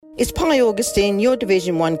It's Pi Augustine, your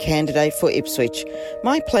Division 1 candidate for Ipswich.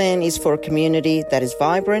 My plan is for a community that is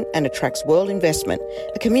vibrant and attracts world investment,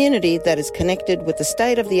 a community that is connected with the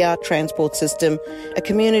state-of-the-art transport system, a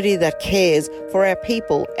community that cares for our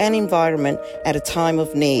people and environment at a time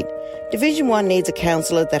of need. Division 1 needs a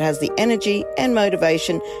councillor that has the energy and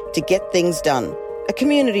motivation to get things done, a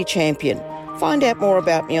community champion. Find out more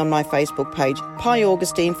about me on my Facebook page, Pi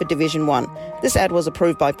Augustine for Division 1. This ad was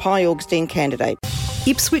approved by Pi Augustine candidate.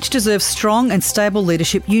 Ipswich deserves strong and stable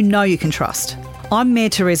leadership you know you can trust. I'm Mayor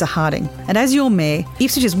Teresa Harding, and as your Mayor,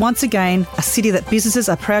 Ipswich is once again a city that businesses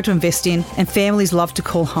are proud to invest in and families love to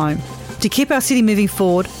call home. To keep our city moving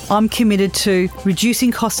forward, I'm committed to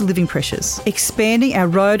reducing cost of living pressures, expanding our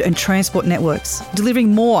road and transport networks,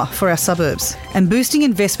 delivering more for our suburbs, and boosting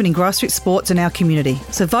investment in grassroots sports in our community.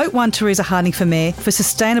 So vote 1 Teresa Harding for Mayor for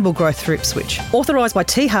sustainable growth for Ipswich. Authorised by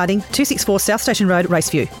T Harding, 264 South Station Road,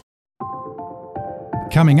 Raceview.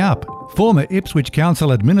 Coming up, former Ipswich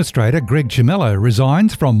Council Administrator Greg Chimello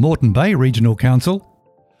resigns from Moreton Bay Regional Council,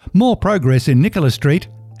 more progress in Nicholas Street,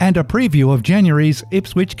 and a preview of January's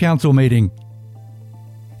Ipswich Council meeting.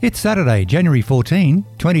 It's Saturday, January 14,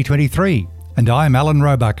 2023, and I'm Alan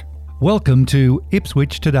Roebuck. Welcome to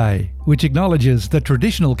Ipswich Today, which acknowledges the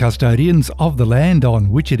traditional custodians of the land on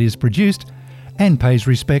which it is produced and pays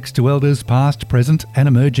respects to elders past, present and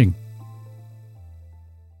emerging.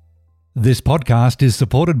 This podcast is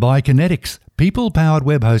supported by Kinetics, people-powered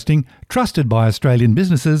web hosting trusted by Australian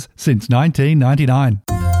businesses since 1999.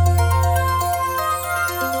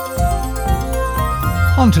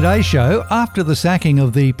 On today's show, after the sacking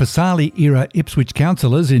of the Pasali-era Ipswich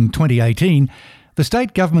councillors in 2018, the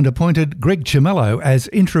state government appointed Greg Chimello as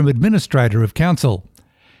interim administrator of council.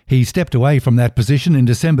 He stepped away from that position in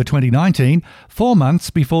December 2019, 4 months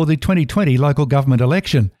before the 2020 local government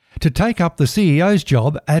election, to take up the CEO's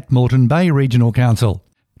job at Moreton Bay Regional Council.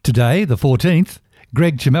 Today, the 14th,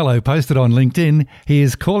 Greg Chimello posted on LinkedIn he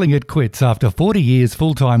is calling it quits after 40 years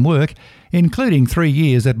full-time work, including 3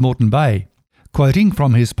 years at Moreton Bay. Quoting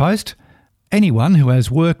from his post, "Anyone who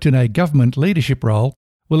has worked in a government leadership role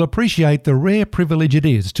will appreciate the rare privilege it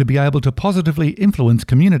is to be able to positively influence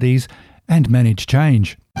communities and manage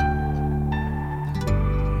change."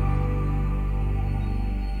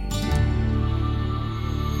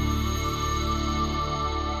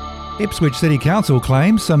 Ipswich City Council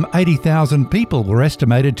claims some 80,000 people were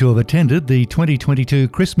estimated to have attended the 2022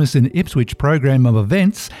 Christmas in Ipswich program of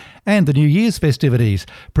events and the New Year's festivities,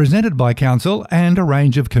 presented by Council and a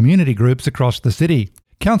range of community groups across the city.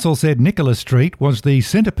 Council said Nicholas Street was the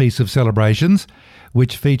centrepiece of celebrations,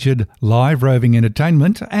 which featured live roving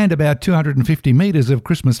entertainment and about 250 metres of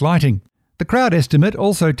Christmas lighting. The crowd estimate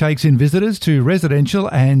also takes in visitors to residential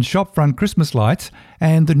and shopfront Christmas lights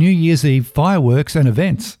and the New Year's Eve fireworks and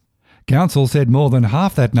events. Council said more than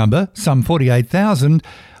half that number, some 48,000,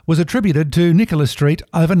 was attributed to Nicholas Street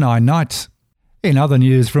over 9 nights. In other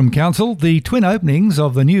news from Council, the twin openings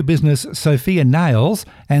of the new business Sophia Nails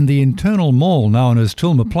and the internal mall known as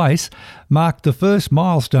Tulma Place marked the first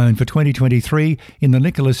milestone for 2023 in the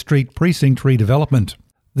Nicholas Street precinct redevelopment.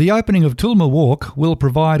 The opening of Tulma Walk will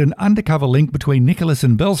provide an undercover link between Nicholas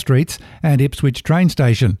and Bell Streets and Ipswich train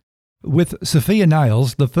station, with Sophia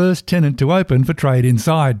Nails the first tenant to open for trade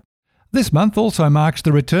inside. This month also marks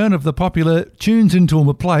the return of the popular Tunes in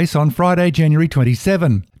Tulma Place on Friday, January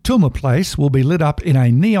 27. Tulma Place will be lit up in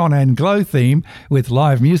a neon and glow theme with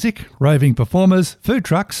live music, roving performers, food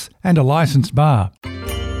trucks and a licensed bar.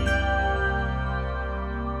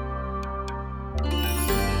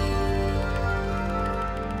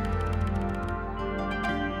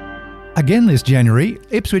 Again this January,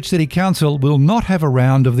 Ipswich City Council will not have a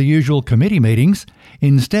round of the usual committee meetings,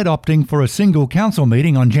 instead opting for a single council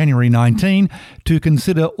meeting on January 19 to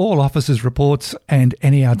consider all officers' reports and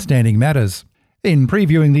any outstanding matters. In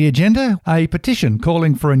previewing the agenda, a petition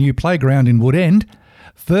calling for a new playground in Wood End,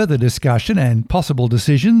 further discussion and possible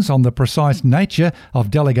decisions on the precise nature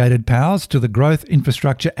of delegated powers to the Growth,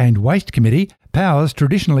 Infrastructure and Waste Committee, powers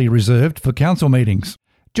traditionally reserved for council meetings.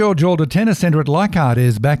 George Alder Tennis Centre at Leichhardt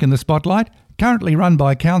is back in the spotlight. Currently run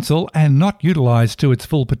by Council and not utilised to its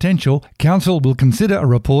full potential, Council will consider a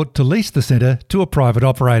report to lease the centre to a private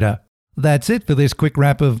operator. That's it for this quick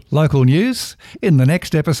wrap of local news. In the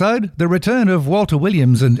next episode, the return of Walter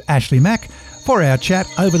Williams and Ashley Mack for our chat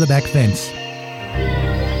over the back fence.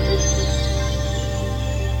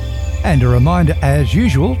 And a reminder, as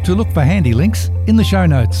usual, to look for handy links in the show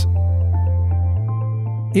notes.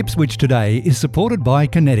 Ipswich Today is supported by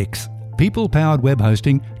Kinetics, people-powered web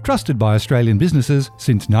hosting trusted by Australian businesses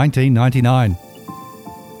since 1999.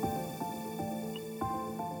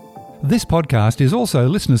 This podcast is also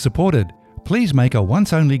listener-supported. please make a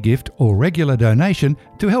once-only gift or regular donation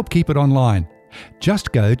to help keep it online.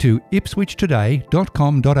 Just go to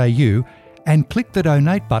ipswichtoday.com.au and click the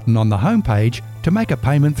donate button on the homepage to make a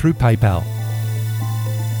payment through PayPal.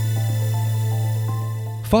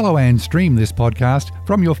 Follow and stream this podcast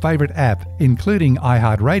from your favourite app, including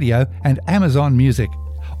iHeartRadio and Amazon Music.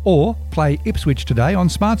 Or play Ipswich Today on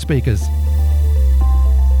smart speakers.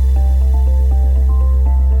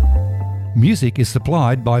 Music is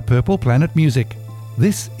supplied by Purple Planet Music.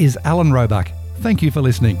 This is Alan Roebuck. Thank you for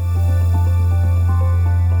listening.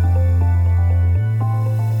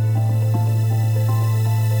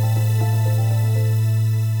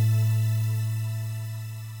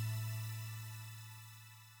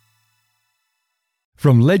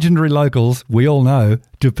 From legendary locals we all know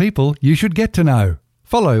to people you should get to know.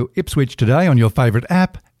 Follow Ipswich Today on your favourite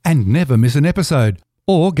app and never miss an episode.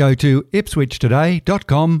 Or go to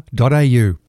ipswichtoday.com.au.